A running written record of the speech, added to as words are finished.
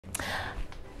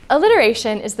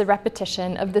Alliteration is the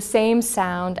repetition of the same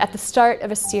sound at the start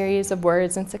of a series of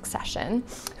words in succession,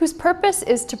 whose purpose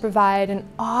is to provide an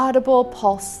audible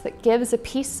pulse that gives a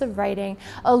piece of writing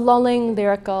a lulling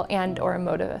lyrical and/or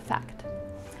emotive effect.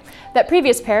 That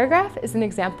previous paragraph is an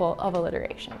example of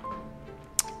alliteration.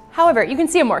 However, you can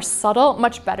see a more subtle,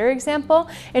 much better example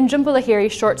in Jhumpa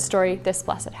Lahiri's short story, This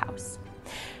Blessed House.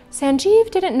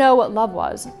 Sanjeev didn't know what love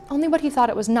was, only what he thought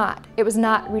it was not. It was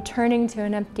not returning to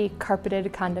an empty,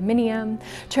 carpeted condominium,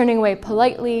 turning away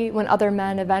politely when other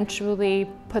men eventually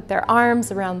put their arms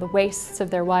around the waists of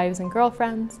their wives and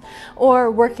girlfriends,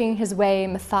 or working his way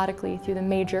methodically through the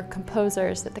major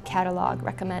composers that the catalog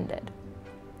recommended.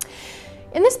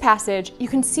 In this passage, you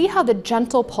can see how the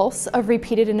gentle pulse of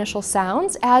repeated initial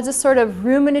sounds adds a sort of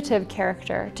ruminative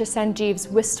character to Sanjeev's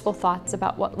wistful thoughts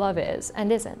about what love is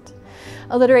and isn't.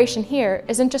 Alliteration here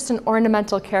isn't just an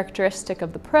ornamental characteristic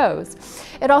of the prose.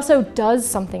 It also does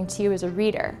something to you as a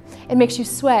reader. It makes you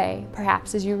sway,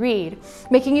 perhaps, as you read,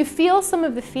 making you feel some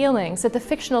of the feelings that the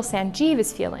fictional Sanjeev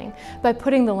is feeling by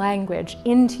putting the language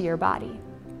into your body.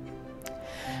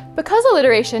 Because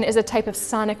alliteration is a type of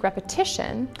sonic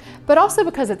repetition, but also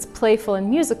because it's playful and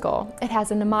musical, it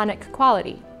has a mnemonic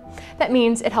quality. That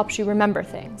means it helps you remember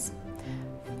things.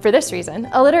 For this reason,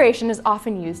 alliteration is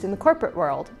often used in the corporate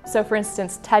world. So for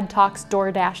instance, TED Talks,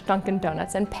 DoorDash, Dunkin'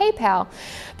 Donuts, and PayPal.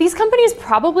 These companies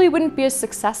probably wouldn't be as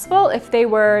successful if they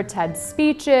were TED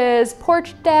Speeches,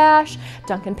 Porch Dash,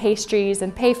 Dunkin' Pastries,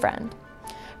 and PayFriend.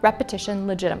 Repetition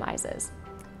legitimizes.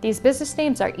 These business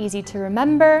names are easy to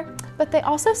remember, but they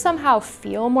also somehow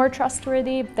feel more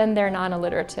trustworthy than their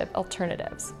non-alliterative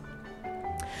alternatives.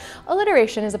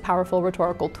 Alliteration is a powerful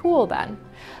rhetorical tool then,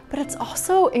 but it's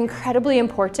also incredibly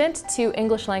important to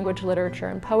English language literature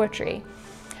and poetry.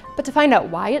 But to find out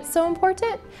why it's so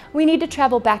important, we need to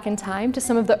travel back in time to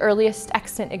some of the earliest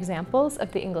extant examples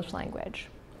of the English language.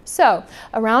 So,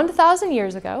 around 1,000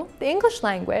 years ago, the English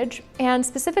language, and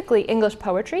specifically English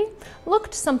poetry,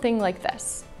 looked something like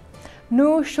this.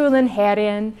 Nu schulen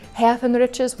herien, heaven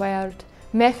riches word,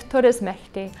 mechtor is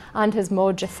mechty, and his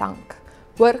moje thank.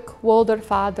 Work wolder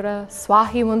fadra,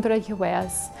 swahi wundra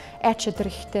jues,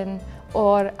 etchedrichten,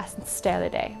 or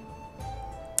astelide.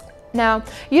 Now,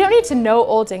 you don't need to know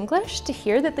Old English to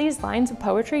hear that these lines of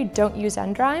poetry don't use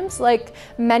end rhymes like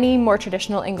many more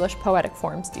traditional English poetic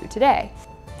forms do today.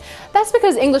 That's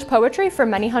because English poetry for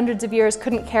many hundreds of years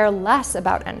couldn't care less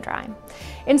about end rhyme.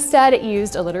 Instead, it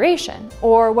used alliteration,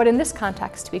 or what in this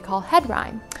context we call head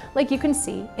rhyme, like you can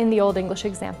see in the Old English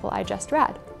example I just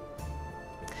read.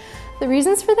 The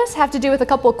reasons for this have to do with a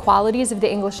couple qualities of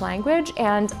the English language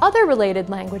and other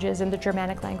related languages in the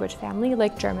Germanic language family,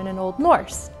 like German and Old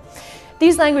Norse.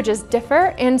 These languages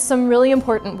differ in some really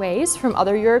important ways from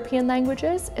other European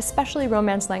languages, especially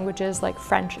Romance languages like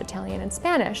French, Italian, and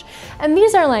Spanish. And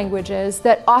these are languages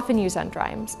that often use end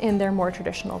rhymes in their more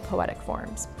traditional poetic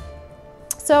forms.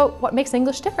 So what makes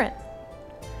English different?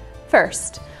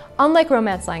 First, unlike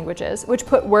Romance languages, which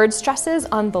put word stresses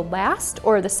on the last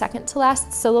or the second to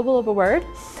last syllable of a word,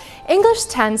 English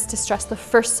tends to stress the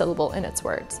first syllable in its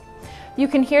words. You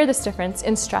can hear this difference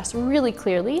in stress really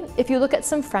clearly if you look at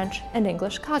some French and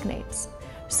English cognates.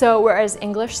 So whereas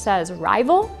English says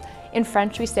rival, in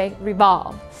French we say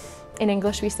rival. In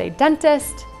English we say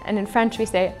dentist, and in French we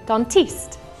say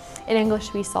dentiste. In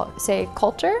English we say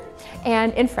culture,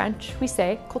 and in French we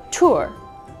say culture.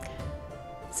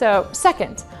 So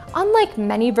second, unlike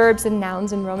many verbs and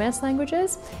nouns in Romance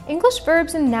languages, English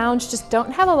verbs and nouns just don't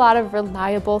have a lot of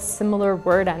reliable similar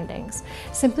word endings,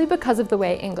 simply because of the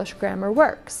way English grammar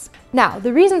works. Now,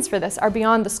 the reasons for this are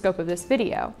beyond the scope of this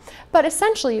video, but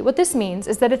essentially what this means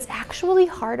is that it's actually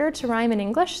harder to rhyme in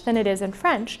English than it is in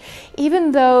French,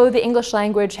 even though the English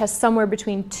language has somewhere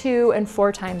between 2 and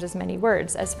 4 times as many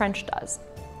words as French does.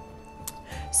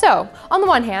 So, on the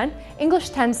one hand,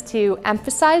 English tends to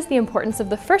emphasize the importance of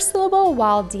the first syllable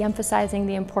while de-emphasizing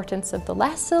the importance of the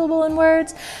last syllable in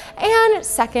words. And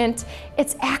second,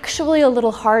 it's actually a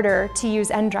little harder to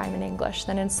use end rhyme in English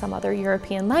than in some other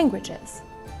European languages.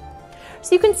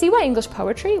 So you can see why English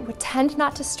poetry would tend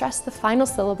not to stress the final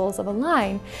syllables of a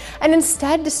line, and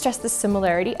instead to stress the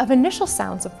similarity of initial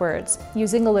sounds of words,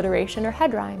 using alliteration or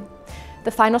head rhyme. The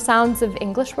final sounds of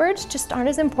English words just aren't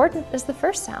as important as the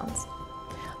first sounds.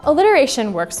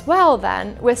 Alliteration works well,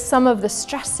 then, with some of the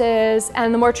stresses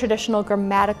and the more traditional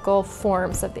grammatical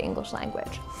forms of the English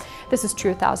language. This was true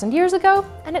 1,000 years ago,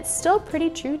 and it's still pretty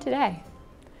true today.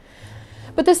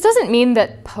 But this doesn't mean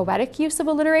that poetic use of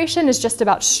alliteration is just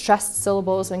about stressed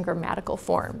syllables and grammatical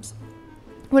forms.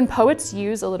 When poets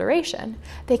use alliteration,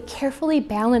 they carefully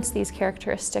balance these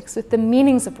characteristics with the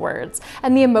meanings of words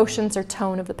and the emotions or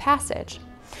tone of the passage.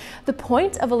 The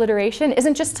point of alliteration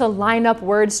isn't just to line up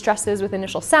word stresses with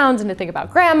initial sounds and to think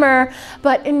about grammar,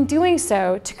 but in doing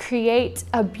so, to create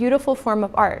a beautiful form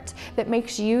of art that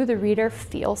makes you, the reader,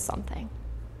 feel something.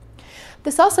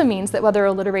 This also means that whether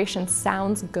alliteration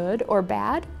sounds good or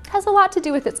bad has a lot to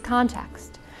do with its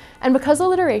context. And because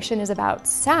alliteration is about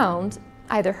sound,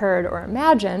 either heard or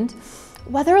imagined,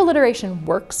 whether alliteration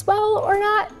works well or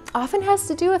not often has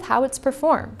to do with how it's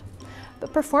performed.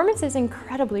 But performance is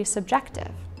incredibly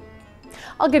subjective.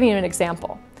 I'll give you an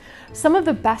example. Some of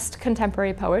the best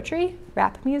contemporary poetry,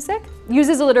 rap music,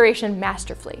 uses alliteration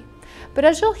masterfully. But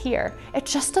as you'll hear, it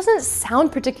just doesn't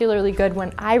sound particularly good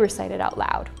when I recite it out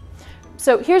loud.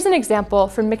 So here's an example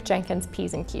from Mick Jenkins'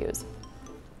 P's and Q's.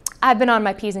 I've been on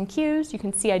my P's and Q's, you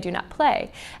can see I do not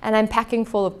play, and I'm packing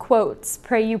full of quotes,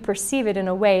 pray you perceive it in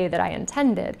a way that I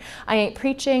intended. I ain't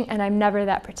preaching and I'm never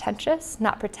that pretentious,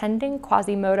 not pretending,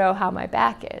 Quasimodo how my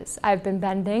back is. I've been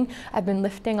bending, I've been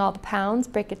lifting all the pounds,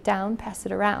 break it down, pass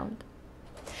it around.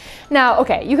 Now,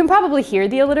 okay, you can probably hear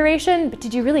the alliteration, but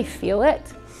did you really feel it?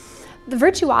 The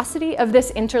virtuosity of this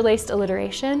interlaced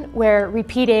alliteration, where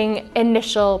repeating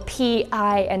initial P,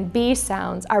 I, and B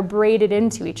sounds are braided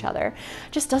into each other,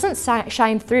 just doesn't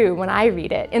shine through when I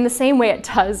read it in the same way it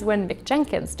does when Mick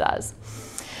Jenkins does.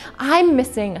 I'm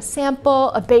missing a sample,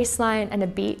 a bass line, and a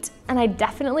beat, and I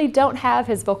definitely don't have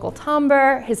his vocal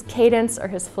timbre, his cadence, or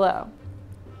his flow.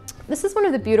 This is one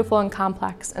of the beautiful and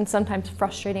complex and sometimes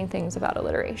frustrating things about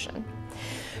alliteration.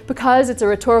 Because it's a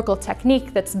rhetorical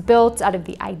technique that's built out of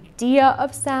the idea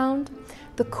of sound,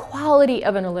 the quality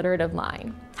of an alliterative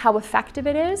line, how effective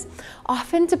it is,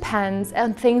 often depends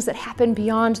on things that happen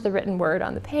beyond the written word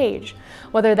on the page,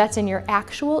 whether that's in your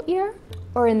actual ear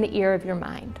or in the ear of your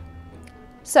mind.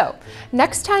 So,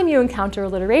 next time you encounter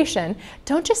alliteration,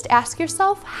 don't just ask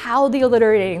yourself how the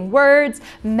alliterating words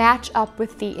match up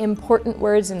with the important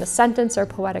words in the sentence or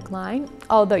poetic line,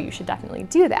 although you should definitely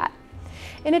do that.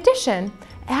 In addition,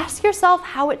 ask yourself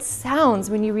how it sounds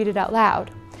when you read it out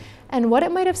loud, and what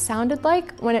it might have sounded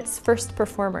like when its first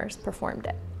performers performed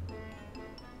it.